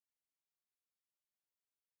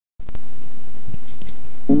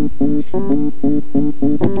We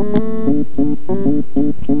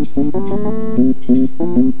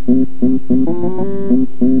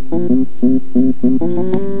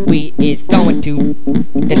is going to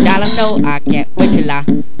the Dolla Sto. I can't wait till I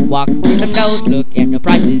walk through the nose. Look at the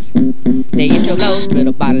prices, they is so low. Split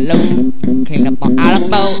a bottle of lotion, clean up on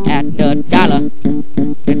Alamo at the dollar.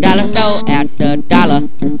 The Dolla Sto at the dollar.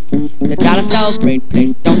 The Dolla Sto, great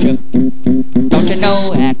place, don't you? Don't you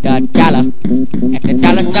know? At the dollar, at the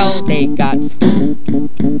Dolla Sto, they got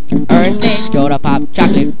everything: soda pop,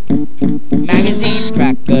 chocolate, magazines,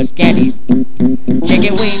 crackers, candies,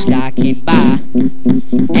 chicken wings. I can buy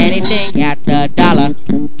anything at the dollar.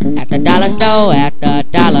 At the Dolla Sto, at the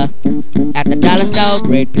dollar. At the Dolla Sto,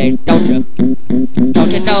 great place, don't you?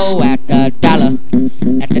 Don't you know? At the dollar.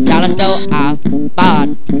 At the Dolla Sto, I bought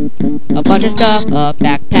a bunch of stuff, a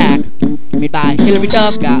backpack made by Hilary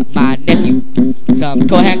Duff. Got my nephew some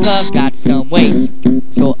toy handcuffs, got some weights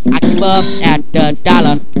so I keep up at the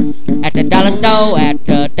dollar. At the Dolla Sto, at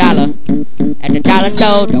the dollar. At the Dolla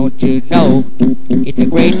Sto, don't you know? It's a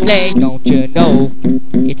great place, don't you know?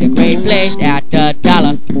 It's a great place at the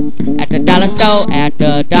dollar. At the Dolla Sto, at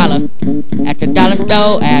the dollar. At the Dolla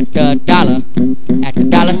Sto, at the dollar. At the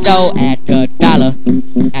Dolla Sto, at the dollar.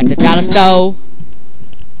 At the Dolla Sto.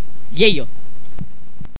 Yeah.